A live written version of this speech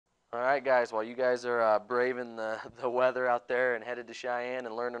All right, guys, while you guys are braving the weather out there and headed to Cheyenne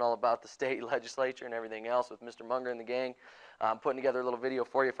and learning all about the state legislature and everything else with Mr. Munger and the gang, I'm putting together a little video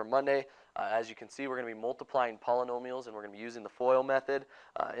for you for Monday. As you can see, we're going to be multiplying polynomials, and we're going to be using the FOIL method.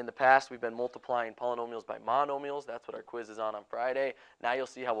 In the past, we've been multiplying polynomials by monomials. That's what our quiz is on Friday. Now you'll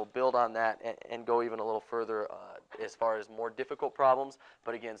see how we'll build on that and go even a little further as far as more difficult problems,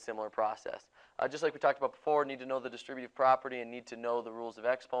 but again, similar process. Just like we talked about before, need to know the distributive property and need to know the rules of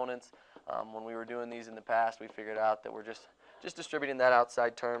exponents. When we were doing these in the past, we figured out that we're just distributing that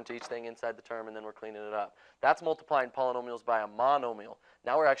outside term to each thing inside the term, and then we're cleaning it up. That's multiplying polynomials by a monomial.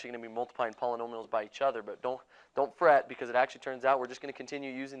 Now we're actually going to be multiplying polynomials by each other, but don't fret, because it actually turns out we're just going to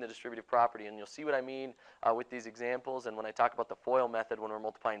continue using the distributive property, and you'll see what I mean with these examples and when I talk about the FOIL method when we're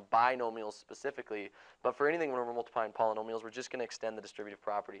multiplying binomials specifically. But for anything when we're multiplying polynomials, we're just going to extend the distributive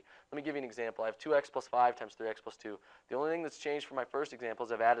property. Let me give you an example. I have 2x plus 5 times 3x plus 2. The only thing that's changed from my first example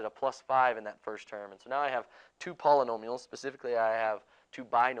is I've added a plus 5 in that first term, and so now I have two polynomials. Specifically, I have two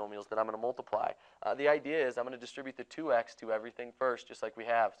binomials that I'm going to multiply. The idea is I'm going to distribute the 2x to everything first, just like we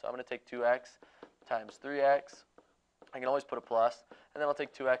have. So I'm going to take 2x times 3x. I can always put a plus, and then I'll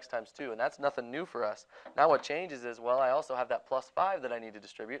take 2x times 2, and that's nothing new for us. Now what changes is, well, I also have that plus 5 that I need to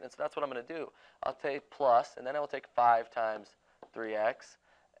distribute, and so that's what I'm going to do. I'll take plus, and then I will take 5 times 3x,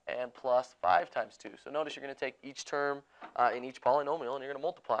 and plus 5 times 2. So notice you're going to take each term in each polynomial, and you're going to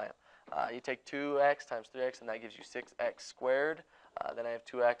multiply them. You take 2x times 3x, and that gives you 6x squared. Then I have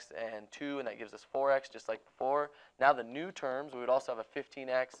 2x and 2, and that gives us 4x, just like before. Now the new terms, we would also have a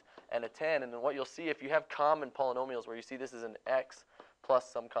 15x and a 10. And then what you'll see, if you have common polynomials where you see this is an x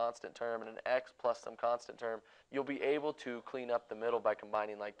plus some constant term and an x plus some constant term, you'll be able to clean up the middle by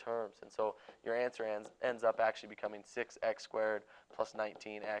combining like terms. And so your answer ends up actually becoming 6x squared plus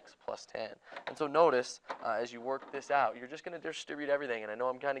 19x plus 10. And so notice, as you work this out, you're just going to distribute everything. And I know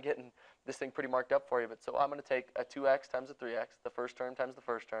I'm kind of getting this thing pretty marked up for you, but so I'm going to take a 2x times a 3x, the first term times the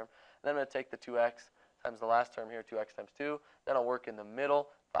first term. And then I'm going to take the 2x times the last term here, 2x times 2. Then I'll work in the middle,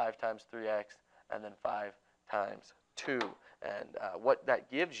 5 times 3x, and then 5 times 2. And what that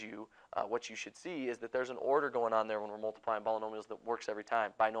gives you, what you should see, is that there's an order going on there when we're multiplying polynomials that works every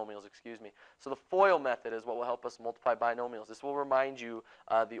time. Binomials, excuse me. So the FOIL method is what will help us multiply binomials. This will remind you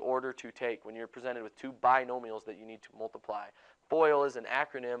the order to take when you're presented with two binomials that you need to multiply. FOIL is an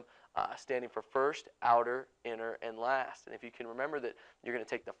acronym standing for first, outer, inner, and last. And if you can remember that you're going to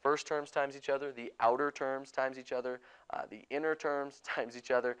take the first terms times each other, the outer terms times each other, the inner terms times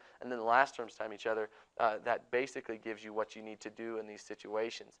each other, and then the last terms times each other, that basically gives you what you need to do in these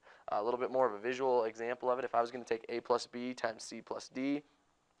situations. A little bit more of a visual example of it, if I was going to take a plus b times c plus d,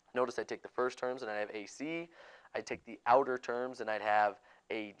 notice I take the first terms and I have ac. I'd take the outer terms and I'd have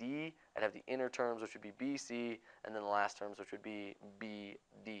AD, I'd have the inner terms, which would be BC, and then the last terms, which would be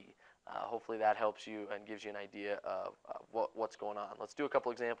BD. Hopefully that helps you and gives you an idea of what's going on. Let's do a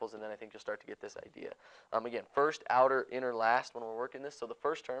couple examples, and then I think you'll start to get this idea. Again, first, outer, inner, last when we're working this. So the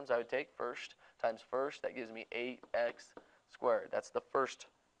first terms, I would take first times first. That gives me 8x squared. That's the first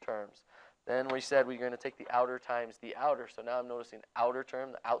terms. Then we said we're going to take the outer times the outer. So now I'm noticing outer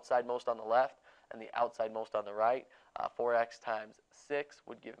term, the outside most on the left, and the outside most on the right. 4x times 6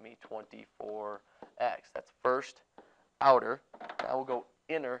 would give me 24x. That's first, outer. Now we'll go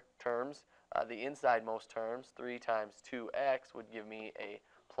inner terms. The inside most terms, 3 times 2x would give me a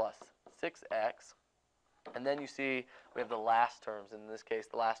plus 6x. And then you see we have the last terms. In this case,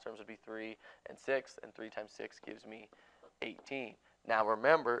 the last terms would be 3 and 6, and 3 times 6 gives me 18. Now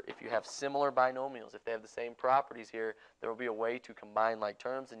remember, if you have similar binomials, if they have the same properties here, there will be a way to combine like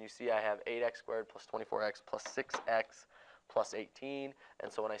terms. And you see I have 8x squared plus 24x plus 6x plus 18.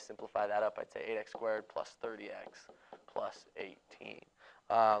 And so when I simplify that up, I'd say 8x squared plus 30x plus 18.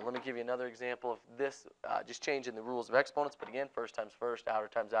 Let me give you another example of this, just changing the rules of exponents. But again, first times first, outer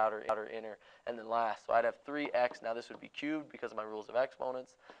times outer, outer, inner, and then last. So I'd have 3x. Now this would be cubed because of my rules of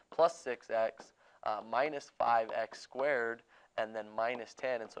exponents, plus 6x minus 5x squared, and then minus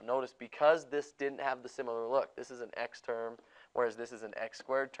 10. And so notice, because this didn't have the similar look, this is an x term, whereas this is an x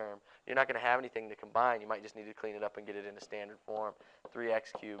squared term, you're not going to have anything to combine. You might just need to clean it up and get it into standard form.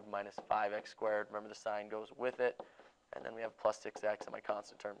 3x cubed minus 5x squared. Remember, the sign goes with it. And then we have plus 6x, and my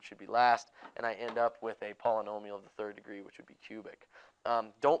constant term should be last. And I end up with a polynomial of the third degree, which would be cubic.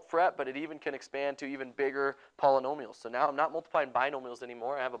 Don't fret, but it even can expand to even bigger polynomials. So now I'm not multiplying binomials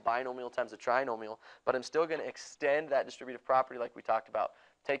anymore. I have a binomial times a trinomial, but I'm still going to extend that distributive property like we talked about.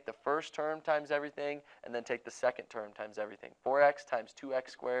 Take the first term times everything, and then take the second term times everything. 4x times 2x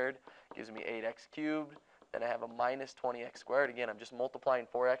squared gives me 8x cubed. Then I have a minus 20x squared. Again, I'm just multiplying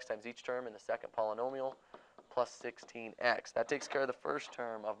 4x times each term in the second polynomial. plus 16x. That takes care of the first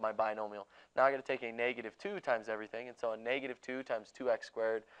term of my binomial. Now I got to take a negative 2 times everything, and so a negative 2 times 2x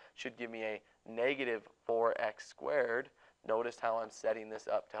squared should give me a negative 4x squared. Notice how I'm setting this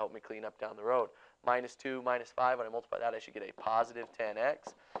up to help me clean up down the road. Minus 2 minus 5, when I multiply that, I should get a positive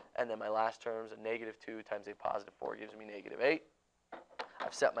 10x. And then my last term is a negative 2 times a positive 4 gives me negative 8.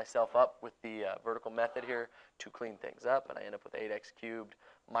 I've set myself up with the vertical method here to clean things up, and I end up with 8x cubed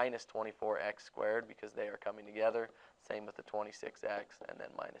minus 24x squared because they are coming together. Same with the 26x, and then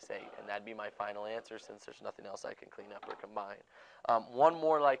minus 8. And that'd be my final answer since there's nothing else I can clean up or combine. One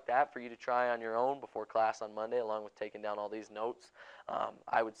more like that for you to try on your own before class on Monday, along with taking down all these notes.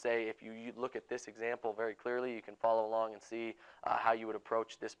 I would say if you look at this example very clearly, you can follow along and see how you would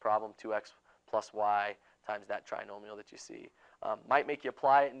approach this problem, 2x plus y times that trinomial that you see. Might make you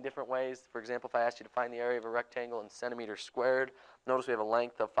apply it in different ways. For example, if I asked you to find the area of a rectangle in centimeters squared, notice we have a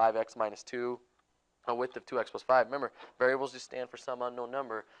length of 5x minus 2, a width of 2x plus 5. Remember, variables just stand for some unknown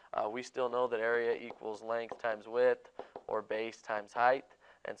number. We still know that area equals length times width, or base times height.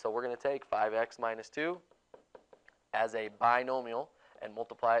 And so we're going to take 5x minus 2 as a binomial and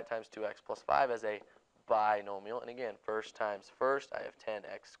multiply it times 2x plus 5 as a binomial. And again, first times first, I have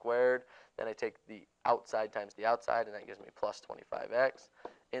 10x squared. Then I take the outside times the outside, and that gives me plus 25x.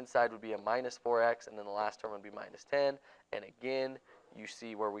 Inside would be a minus 4x, and then the last term would be minus 10. And again, you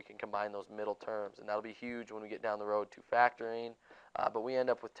see where we can combine those middle terms, and that'll be huge when we get down the road to factoring. But we end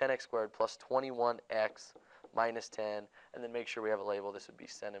up with 10x squared plus 21x minus 10, and then make sure we have a label. This would be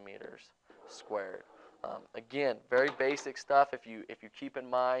centimeters squared. Again, very basic stuff. If you keep in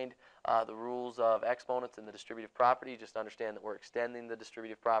mind the rules of exponents and the distributive property, just understand that we're extending the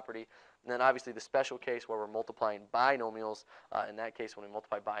distributive property. And then obviously the special case where we're multiplying binomials, in that case when we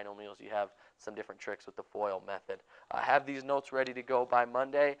multiply binomials, you have some different tricks with the FOIL method. Have these notes ready to go by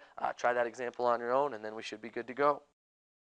Monday. Try that example on your own, and then we should be good to go.